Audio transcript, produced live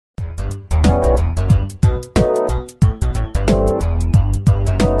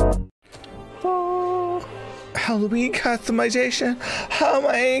Halloween customization. Oh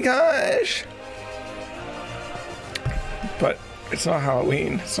my gosh. But it's not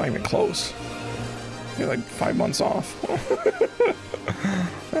Halloween. It's not even close. You're like 5 months off.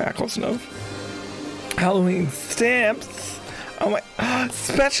 Yeah, close enough. Halloween stamps. Oh my,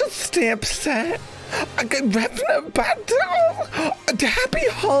 special stamp set. I got revenant happy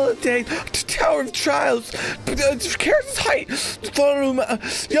holiday to Tower of Trials. Carrots Height.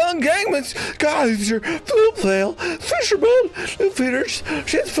 Young Gangmans. Guys, your blue whale. Fisherman. New fitters.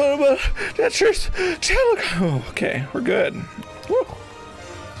 Shit's fun about Netchers. Channel. Oh, okay, we're good. Woo.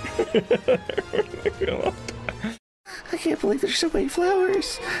 I can't believe there's so many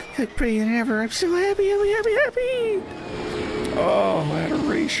flowers. You look prettier than ever. I'm so happy, happy. Oh,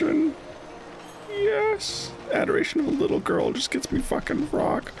 adoration. Yes. Adoration of a little girl just gets me fucking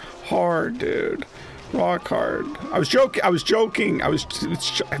rock hard, dude. Rock hard. I was joking.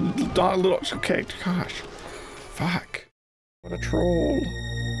 It's not a little. Okay, gosh. Fuck. What a troll.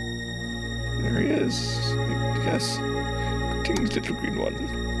 There he is. I guess. Greetings, little green one.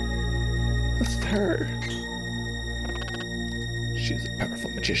 That's her. She is a powerful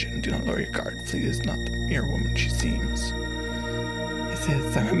magician. Do not lower your guard. Flea is not the mere woman she seems.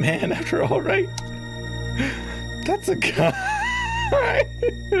 Yes, I'm a man after all, right? That's a guy.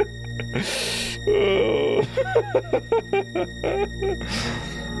 Oh.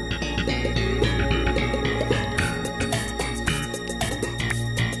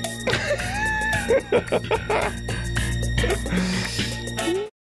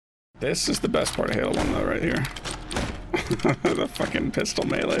 This is the best part of Halo 1 though, right here. The fucking pistol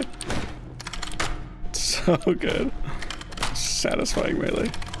melee. So good. Satisfying melee.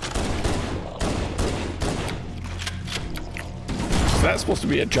 Is that supposed to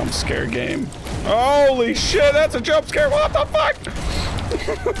be a jump scare game? Holy shit, that's a jump scare! What the fuck?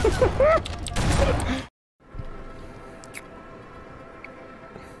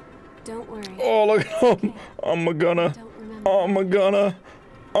 Don't worry. Oh, look at him. I'm gonna.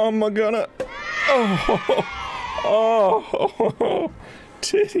 Oh,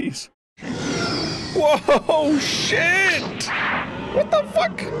 titties. Whoa, shit! What the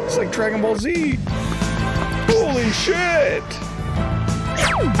fuck? It's like Dragon Ball Z. Holy shit!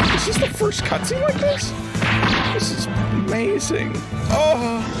 Is this the first cutscene like this? This is amazing.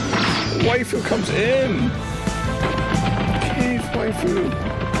 Oh, waifu comes in. Cave waifu.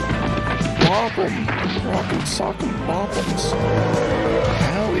 Bop 'em. Rock 'em, sock 'em, bop 'ems.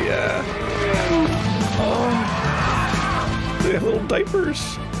 Hell yeah. Oh. Do they have little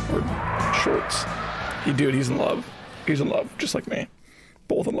diapers? Or shorts? Dude, he's in love. He's in love, just like me.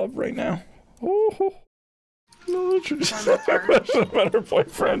 Both in love right now. Oh. No, a better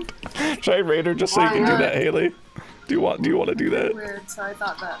boyfriend. Should I rate her just so you can do that, Haley? Do you want to do that? Weird, so I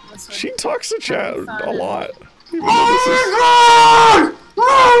thought that was she talks to chat a lot. Oh my god!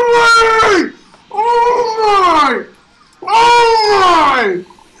 Oh my! Oh my! Oh my!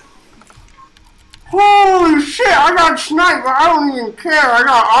 Holy shit, I got sniped, but I don't even care. I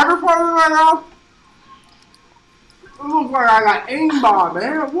got autopilot right now. It looks like I got aimbot,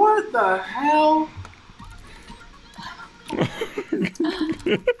 man. What the hell?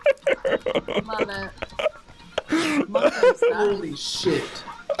 Love it. Holy shit.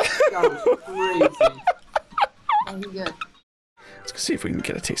 That was crazy. Oh, he good. Let's go see if we can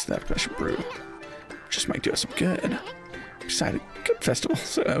get a taste of that fresh brew. Just might do us some good. We decided good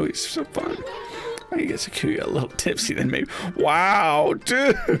festivals are always so fun. I can get Sakuya a little tipsy then maybe. Wow,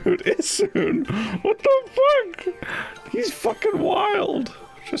 dude, Issun. What the fuck? He's fucking wild.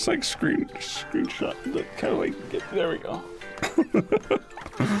 Just like screenshot. Kind of like, there we go.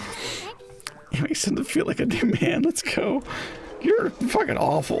 He makes him feel like a new man. Let's go. You're fucking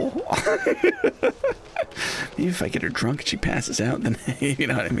awful. Maybe if I get her drunk and she passes out, then you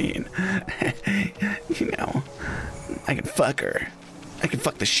know what I mean. You know, I can fuck her. I can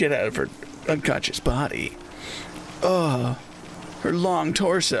fuck the shit out of her unconscious body. Oh, her long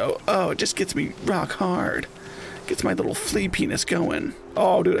torso. Oh, it just gets me rock hard. Gets my little flea penis going.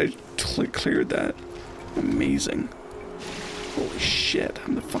 Oh, dude, I totally cleared that. Amazing. Holy shit,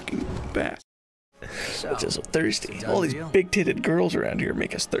 I'm the fucking best. I'm just so thirsty. All these big-titted girls around here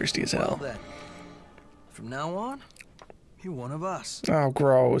make us thirsty as hell. Well, then, from now on, you're one of us. Oh,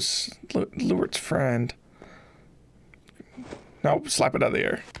 gross. Luert's friend. No, slap it out of the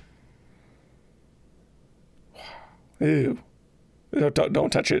air. Ew.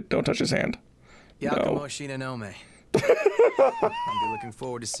 Don't touch it. Don't touch his hand. Yakumo Shinonome. I'll be looking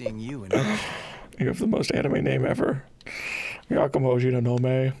forward to seeing you in action. You have the most anime name ever. Yakumo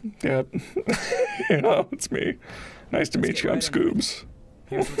Shinonome. Yep. You know, it's me. Nice to meet you. I'm Scoobs.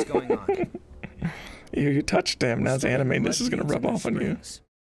 Here's what's going on. You touched him. Now it's animated. This is gonna rub off on you.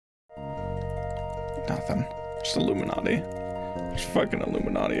 Nothing. Just Illuminati. Just fucking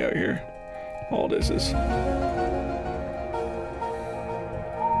Illuminati out here. All this is.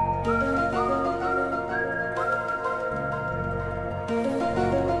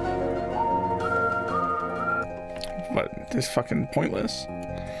 But this is fucking pointless.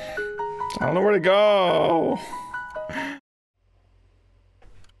 I don't know where to go.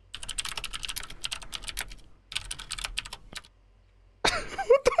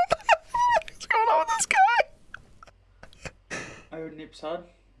 What's going on with this guy? Oh, Nip's hard?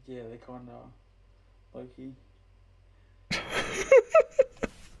 Yeah, they kinda low-key.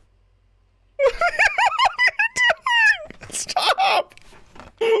 Stop!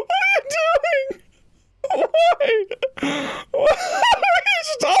 What are you doing? Why? Why?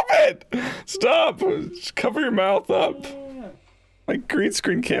 Stop it! Stop! Just cover your mouth up. My green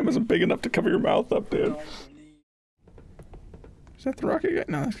screen cam isn't big enough to cover your mouth up, dude. Is that the rocket guy?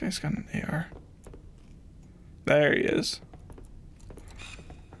 No, this guy's got an AR. There he is.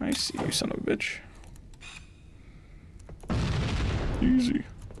 I see you, son of a bitch. Easy.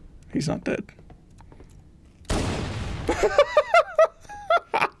 He's not dead.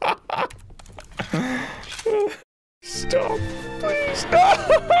 Stop. Please stop.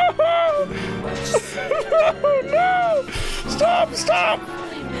 No. Stop. Stop.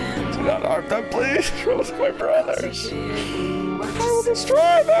 Do not harm them, please. Those are my brothers. I will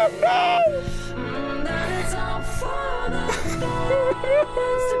destroy them. No.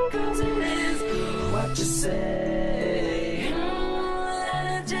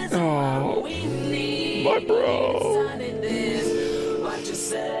 Oh, my bro.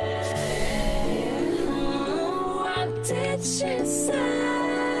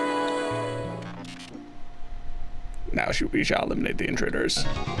 Now we shall eliminate the intruders.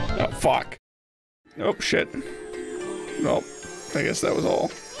 Oh, fuck. Oh, shit. Well, I guess that was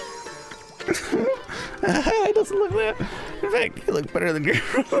all. It doesn't look that. In fact, you look better than your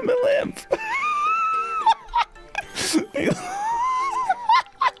from the limp.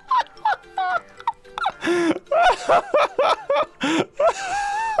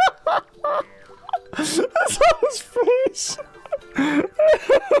 That's on his face.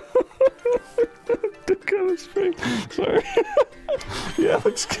 Dick on his face. Sorry. Yeah, it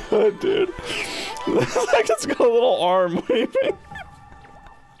looks good, dude. Like it's got a little arm waving.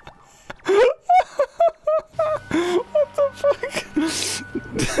 What the fuck?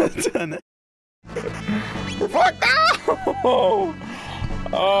 Done it. We're fucked. Oh!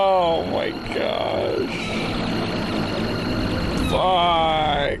 Oh my gosh.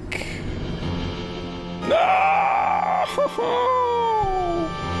 Fuck. No!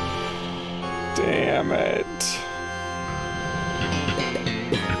 Damn it.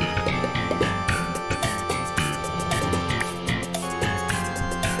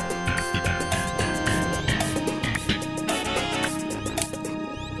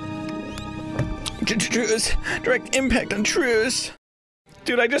 Truce. Direct impact on Truce.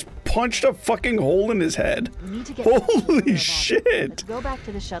 Dude, I just punched a fucking hole in his head. Holy shit. Go back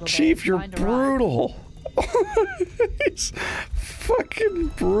to the shuttle Chief, you're brutal. He's fucking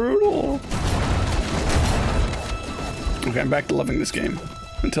brutal. Okay, I'm back to loving this game.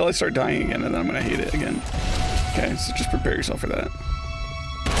 Until I start dying again, and then I'm gonna hate it again. Okay, so just prepare yourself for that.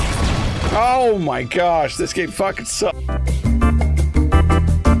 Oh my gosh, this game fucking sucks.